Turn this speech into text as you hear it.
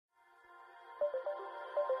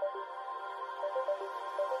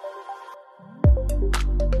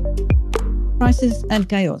Crisis and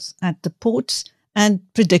chaos at the ports and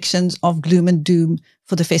predictions of gloom and doom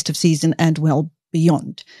for the festive season and well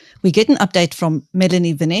beyond. We get an update from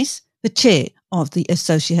Melanie Veness, the chair of the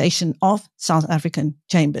Association of South African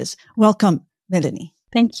Chambers. Welcome, Melanie.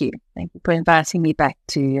 Thank you. Thank you for inviting me back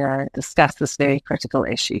to discuss this very critical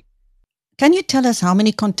issue. Can you tell us how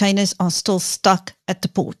many containers are still stuck at the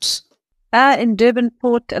ports? In Durban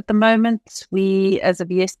Port at the moment, we, as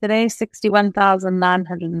of yesterday,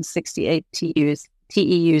 61,968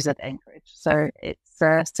 TEUs at anchorage. So it's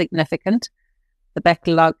significant. The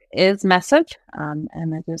backlog is massive, and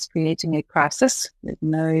it is creating a crisis. There's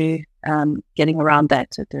no getting around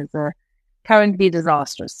that. It is currently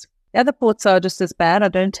disastrous. The other ports are just as bad. I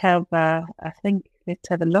don't have, I think, let's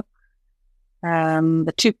have a look.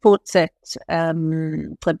 The two ports at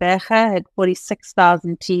Gqeberha had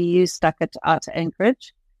 46,000 TEUs stuck at outer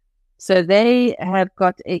anchorage. So they have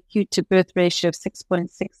got a queue to berth ratio of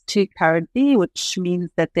 6.62 currently, which means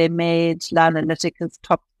that they made Line Analytica's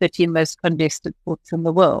top 30 most congested ports in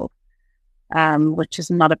the world, which is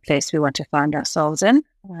not a place we want to find ourselves in.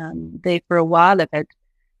 They, for a while, have had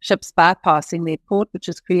ships bypassing their port, which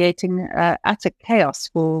is creating utter chaos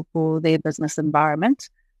for their business environment.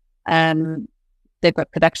 They've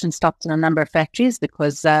got production stopped in a number of factories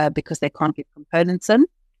because they can't get components in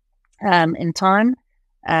time.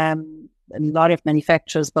 A lot of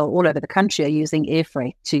manufacturers, all over the country, are using air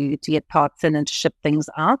freight to get parts in and to ship things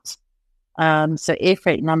out. So air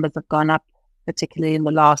freight numbers have gone up, particularly in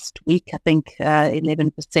the last week. I think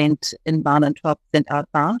 11% inbound and 12%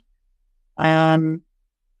 outbound.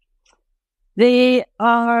 There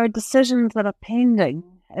are decisions that are pending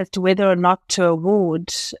as to whether or not to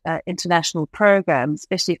award international programs,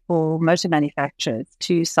 especially for motor manufacturers,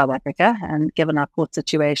 to South Africa. And given our port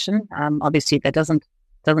situation, obviously that doesn't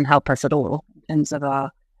help us at all in terms of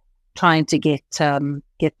our trying to get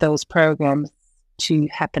those programs to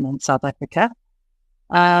happen in South Africa.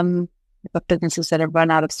 We've got businesses that have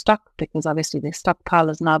run out of stock because obviously their stockpile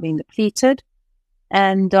is now being depleted,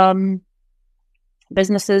 and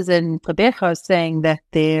businesses in Gqeberha are saying that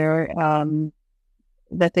their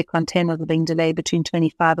containers are being delayed between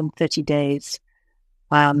 25 and 30 days.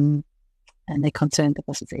 And they're concerned that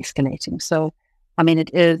this is escalating. So, I mean,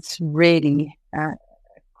 it is really a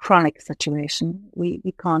chronic situation.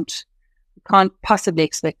 We can't possibly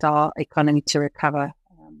expect our economy to recover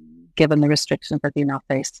given the restrictions that we now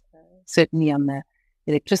face. Certainly on the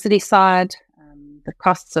electricity side, the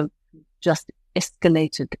costs have just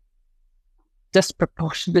escalated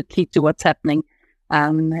disproportionately to what's happening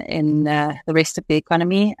in the rest of the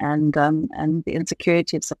economy, and the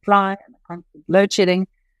insecurity of supply and the constant load shedding,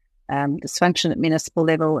 dysfunction at municipal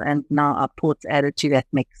level, and now our ports added to that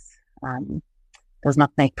mix does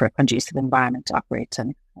not make for a conducive environment to operate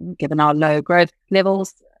in. And given our low growth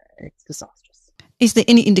levels, it's disastrous. Is there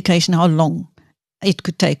any indication how long it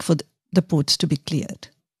could take for the ports to be cleared,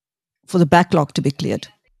 for the backlog to be cleared?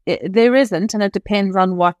 There isn't, and it depends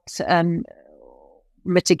on what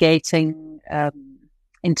mitigating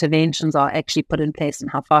interventions are actually put in place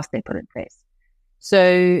and how fast they're put in place.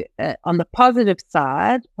 So on the positive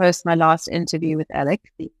side, post my last interview with Alec,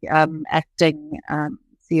 the acting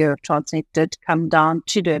CEO of Transnet did come down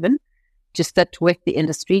to Durban to sit with the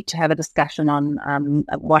industry to have a discussion on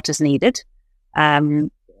what is needed.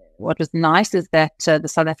 What was nice is that the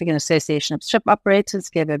South African Association of Ship Operators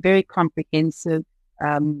gave a very comprehensive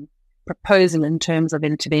proposal in terms of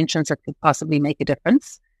interventions that could possibly make a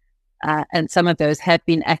difference. And some of those have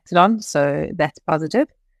been acted on, so that's positive.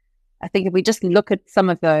 I think if we just look at some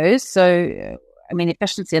of those, so, I mean,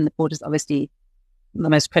 efficiency in the port is obviously the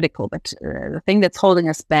most critical, but the thing that's holding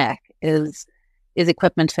us back is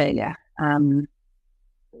equipment failure.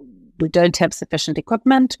 We don't have sufficient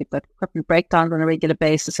equipment. We've got equipment breakdowns on a regular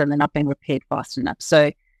basis, and they're not being repaired fast enough.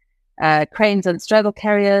 So cranes and straddle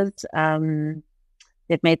carriers,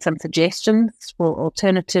 they've made some suggestions for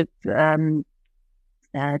alternative to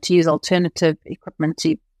use alternative equipment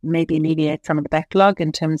to maybe alleviate some of the backlog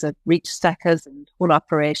in terms of reach stackers and haul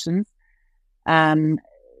operations.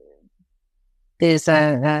 There's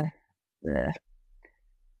a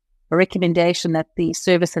recommendation that the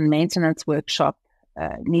service and maintenance workshop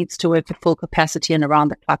needs to work at full capacity and around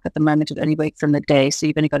the clock. At the moment, it only works in the day, so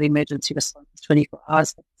you've only got emergency response 24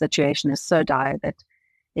 hours. The situation is so dire that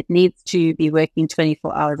it needs to be working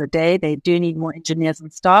 24 hours a day. They do need more engineers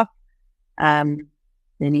and staff.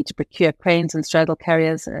 They need to procure cranes and straddle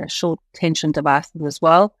carriers, short tension devices as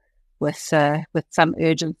well, with some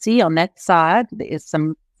urgency. On that side, there is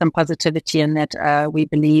some positivity in that we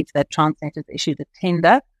believe that Transnet has issued a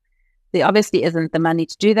tender there obviously isn't the money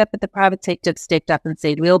to do that, but the private sector stepped up and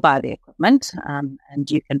said, we'll buy the equipment, and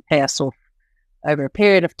you can pay us off over a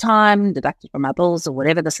period of time, deducted from our bills or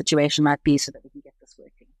whatever the situation might be, so that we can get this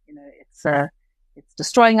working. It's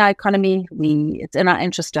destroying our economy. It's in our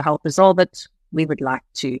interest to help resolve it. We would like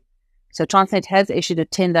to. So Transnet has issued a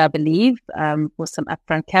tender, I believe, for some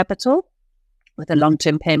upfront capital with a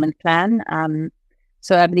long-term payment plan.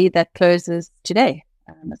 So I believe that closes today,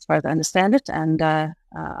 as far as I understand it. And our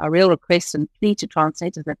real request and plea to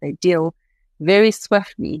Transnet is that they deal very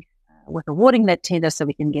swiftly with awarding that tender, so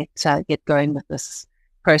we can get going with this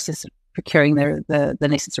process of procuring the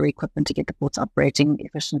necessary equipment to get the ports operating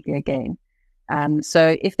efficiently again.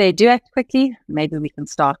 So if they do act quickly, maybe we can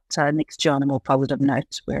start next year on a more positive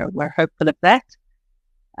note. We're hopeful of that.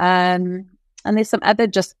 And there's some other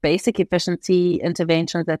just basic efficiency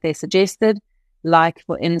interventions that they suggested, like,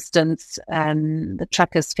 for instance, the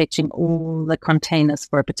truckers fetching all the containers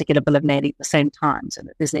for a particular bill of lading at the same time, so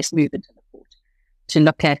that there's less movement in the port. To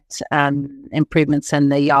look at improvements in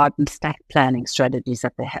the yard and stack planning strategies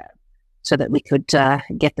that they have, so that we could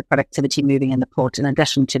get the productivity moving in the port, in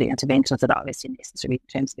addition to the interventions that are obviously necessary in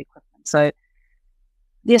terms of equipment. So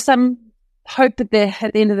there's some hope at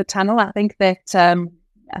the end of the tunnel. I think that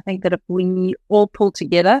if we all pull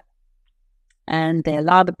together and they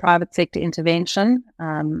allow the private sector intervention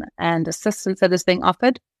and assistance that is being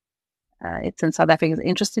offered, it's in South Africa's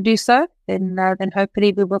interest to do so, then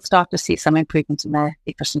hopefully we will start to see some improvements in their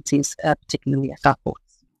efficiencies, particularly at our ports.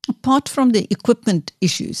 Apart from the equipment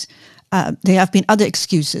issues, there have been other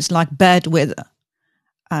excuses like bad weather,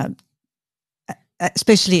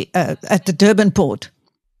 especially at the Durban port.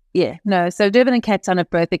 Yeah, no. So Durban and Cape Town have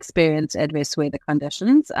both experienced adverse weather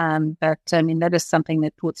conditions, but I mean, that is something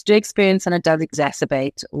that ports do experience, and it does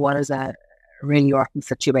exacerbate what is a really rotten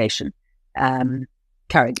situation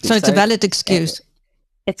currently. So it's a valid excuse.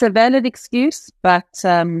 It's a valid excuse, but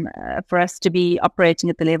for us to be operating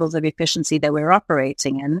at the levels of efficiency that we're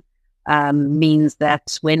operating in means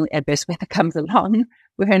that when adverse weather comes along,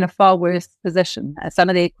 we're in a far worse position. Some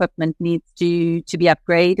of the equipment needs to be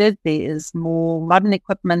upgraded. There is more modern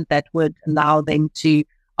equipment that would allow them to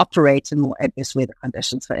operate in more adverse weather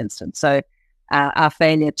conditions, for instance. So our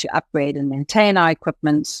failure to upgrade and maintain our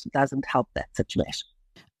equipment doesn't help that situation.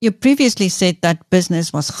 You previously said that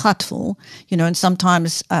business was hurtful, and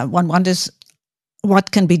sometimes one wonders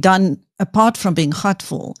what can be done apart from being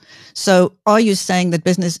hurtful. So are you saying that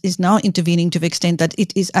business is now intervening to the extent that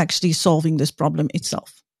it is actually solving this problem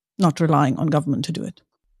itself, not relying on government to do it?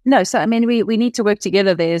 No, so I mean, we need to work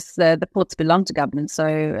together. There's the ports belong to government.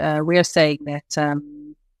 So we're saying that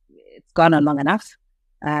it's gone on long enough.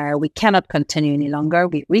 We cannot continue any longer.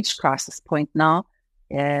 We've reached crisis point now.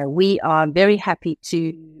 We are very happy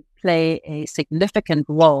to play a significant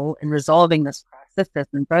role in resolving this crisis.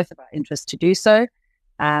 It's in both of our interests to do so.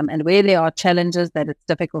 And where there are challenges that it's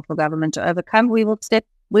difficult for government to overcome, we will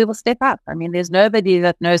step up. I mean, there's nobody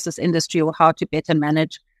that knows this industry or how to better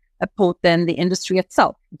manage a port than the industry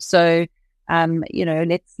itself. So,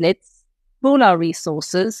 let's pool our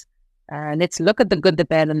resources. Let's look at the good, the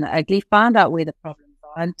bad, and the ugly, find out where the problems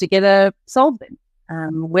are, and together solve them.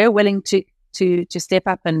 We're willing to step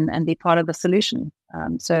up and be part of the solution.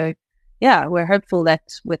 So, we're hopeful that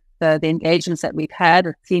with the engagements that we've had,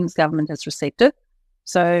 it seems government is receptive.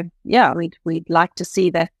 So, we'd like to see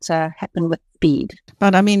that happen with speed.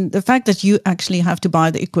 But I mean, the fact that you actually have to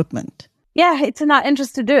buy the equipment. Yeah, it's in our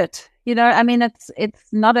interest to do it. I mean, it's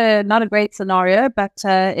not a great scenario, but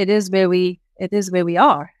it is where we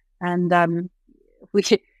are, and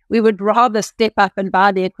we would rather step up and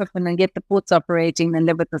buy the equipment and get the ports operating than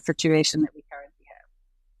live with the situation that we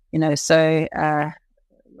currently have. So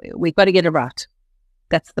we've got to get it right.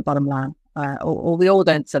 That's the bottom line, or we all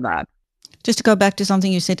don't survive. Just to go back to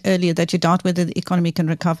something you said earlier, that you doubt whether the economy can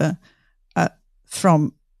recover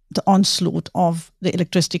from the onslaught of the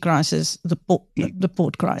electricity crisis, the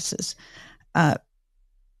port crisis.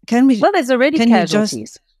 Can we? Well, there's already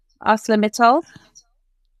casualties. ArcelorMittal,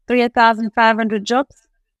 3,500 jobs.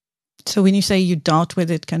 So when you say you doubt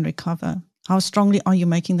whether it can recover, how strongly are you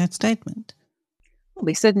making that statement? Well,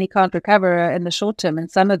 we certainly can't recover in the short term,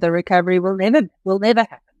 and some of the recovery will never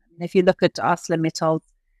happen. If you look at ArcelorMittal's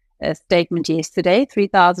statement yesterday,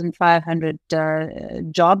 3,500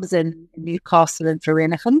 jobs in Newcastle and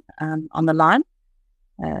Vereeniging on the line.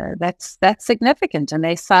 That's significant, and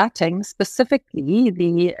they're citing specifically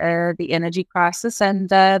the energy crisis and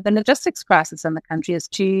the logistics crisis in the country as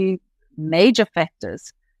two major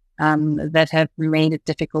factors that have made it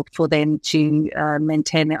difficult for them to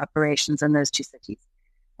maintain their operations in those two cities.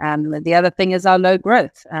 The other thing is our low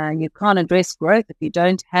growth. You can't address growth if you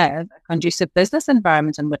don't have a conducive business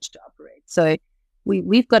environment in which to operate. So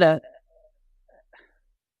we've got a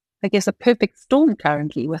perfect storm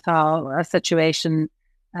currently with our situation,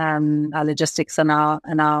 our logistics and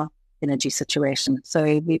our energy situation.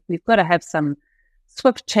 So we've got to have some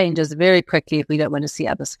swift changes very quickly if we don't want to see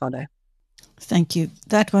others follow. Thank you.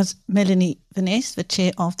 That was Melanie Veness, the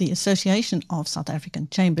chair of the Association of South African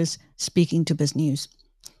Chambers, speaking to BizNews.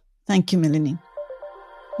 Thank you, Melanie.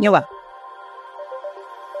 You're welcome.